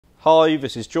Hi,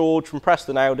 this is George from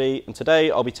Preston Audi, and today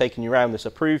I'll be taking you around this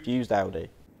approved used Audi.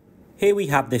 Here we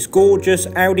have this gorgeous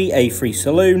Audi A3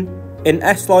 Saloon in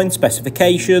S-Line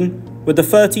specification with the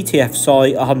 30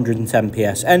 TFSI 110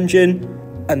 PS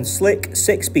engine and slick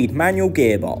 6-speed manual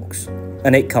gearbox,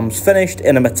 and it comes finished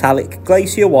in a metallic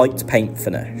glacier white paint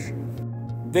finish.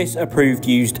 This approved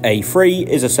used A3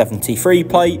 is a 73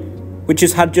 plate, which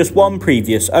has had just one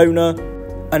previous owner,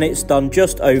 and it's done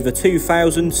just over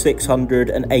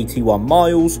 2,681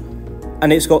 miles,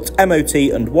 and it's got MOT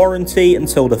and warranty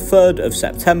until the 3rd of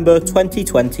September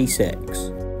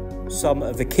 2026. Some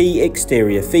of the key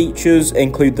exterior features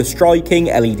include the striking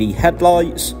LED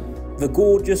headlights, the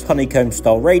gorgeous honeycomb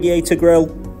style radiator grille,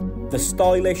 the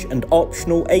stylish and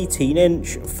optional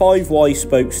 18-inch 5Y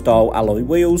spoke style alloy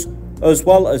wheels, as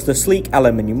well as the sleek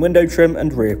aluminium window trim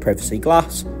and rear privacy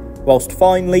glass, whilst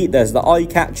finally there's the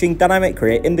eye-catching dynamic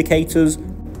rear indicators,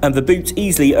 and the boot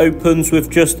easily opens with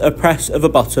just a press of a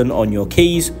button on your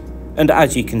keys, and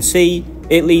as you can see,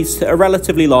 it leads to a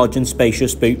relatively large and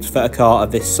spacious boot for a car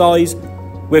of this size,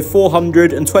 with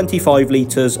 425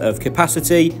 litres of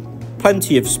capacity,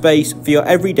 plenty of space for your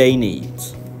everyday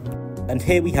needs. And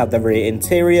here we have the rear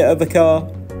interior of the car,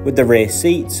 with the rear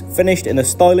seats finished in a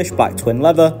stylish black twin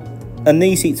leather, and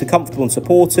these seats are comfortable and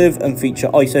supportive and feature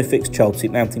ISOFIX child seat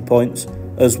mounting points,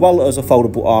 as well as a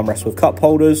foldable armrest with cup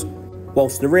holders,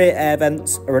 whilst the rear air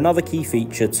vents are another key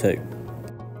feature too.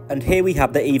 And here we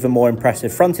have the even more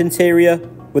impressive front interior,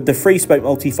 with the 3-spoke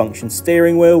multi-function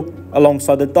steering wheel,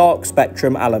 alongside the dark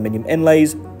spectrum aluminium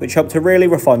inlays, which help to really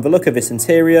refine the look of this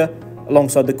interior,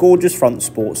 alongside the gorgeous front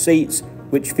sport seats,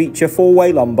 which feature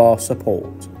 4-way lumbar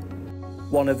support.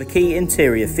 One of the key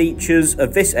interior features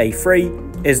of this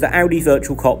A3 is the Audi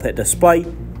Virtual Cockpit display,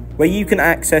 where you can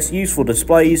access useful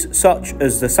displays such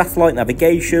as the satellite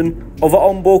navigation of an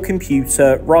onboard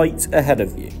computer right ahead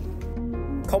of you.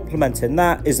 Complementing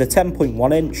that is the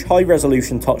 10.1-inch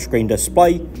high-resolution touchscreen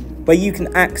display, where you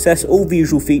can access all the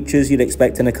usual features you'd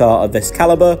expect in a car of this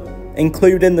calibre,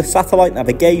 including the satellite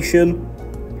navigation,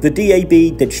 the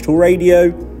DAB digital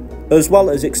radio, as well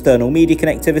as external media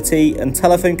connectivity and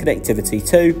telephone connectivity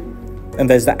too, and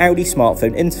there's the Audi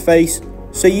smartphone interface,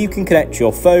 so you can connect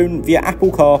your phone via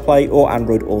Apple CarPlay or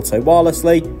Android Auto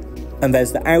wirelessly, and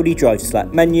there's the Audi Drive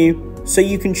Select menu, so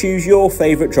you can choose your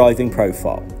favourite driving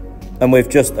profile, and with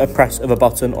just a press of a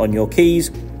button on your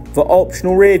keys, the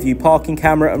optional rear view parking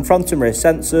camera and front and rear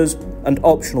sensors and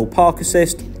optional park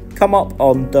assist come up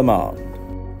on demand.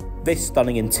 This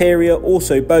stunning interior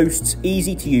also boasts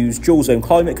easy to use dual zone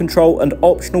climate control and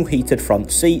optional heated front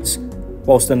seats,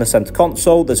 whilst in the centre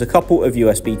console there's a couple of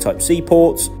USB Type-C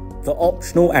ports, the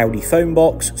optional Audi phone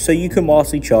box so you can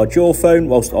wirelessly charge your phone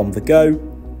whilst on the go,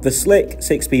 the slick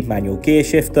 6-speed manual gear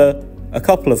shifter, a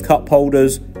couple of cup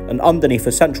holders, and underneath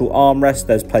a central armrest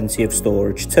there's plenty of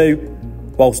storage too,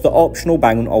 whilst the optional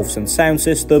Bang and Olufsen sound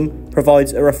system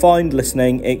provides a refined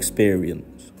listening experience.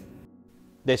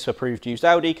 This approved used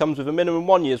Audi comes with a minimum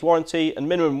 1 year's warranty and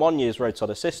minimum 1 year's roadside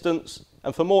assistance,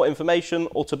 and for more information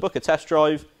or to book a test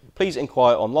drive, please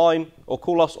inquire online or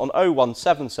call us on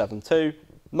 01772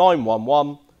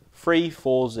 911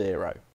 340.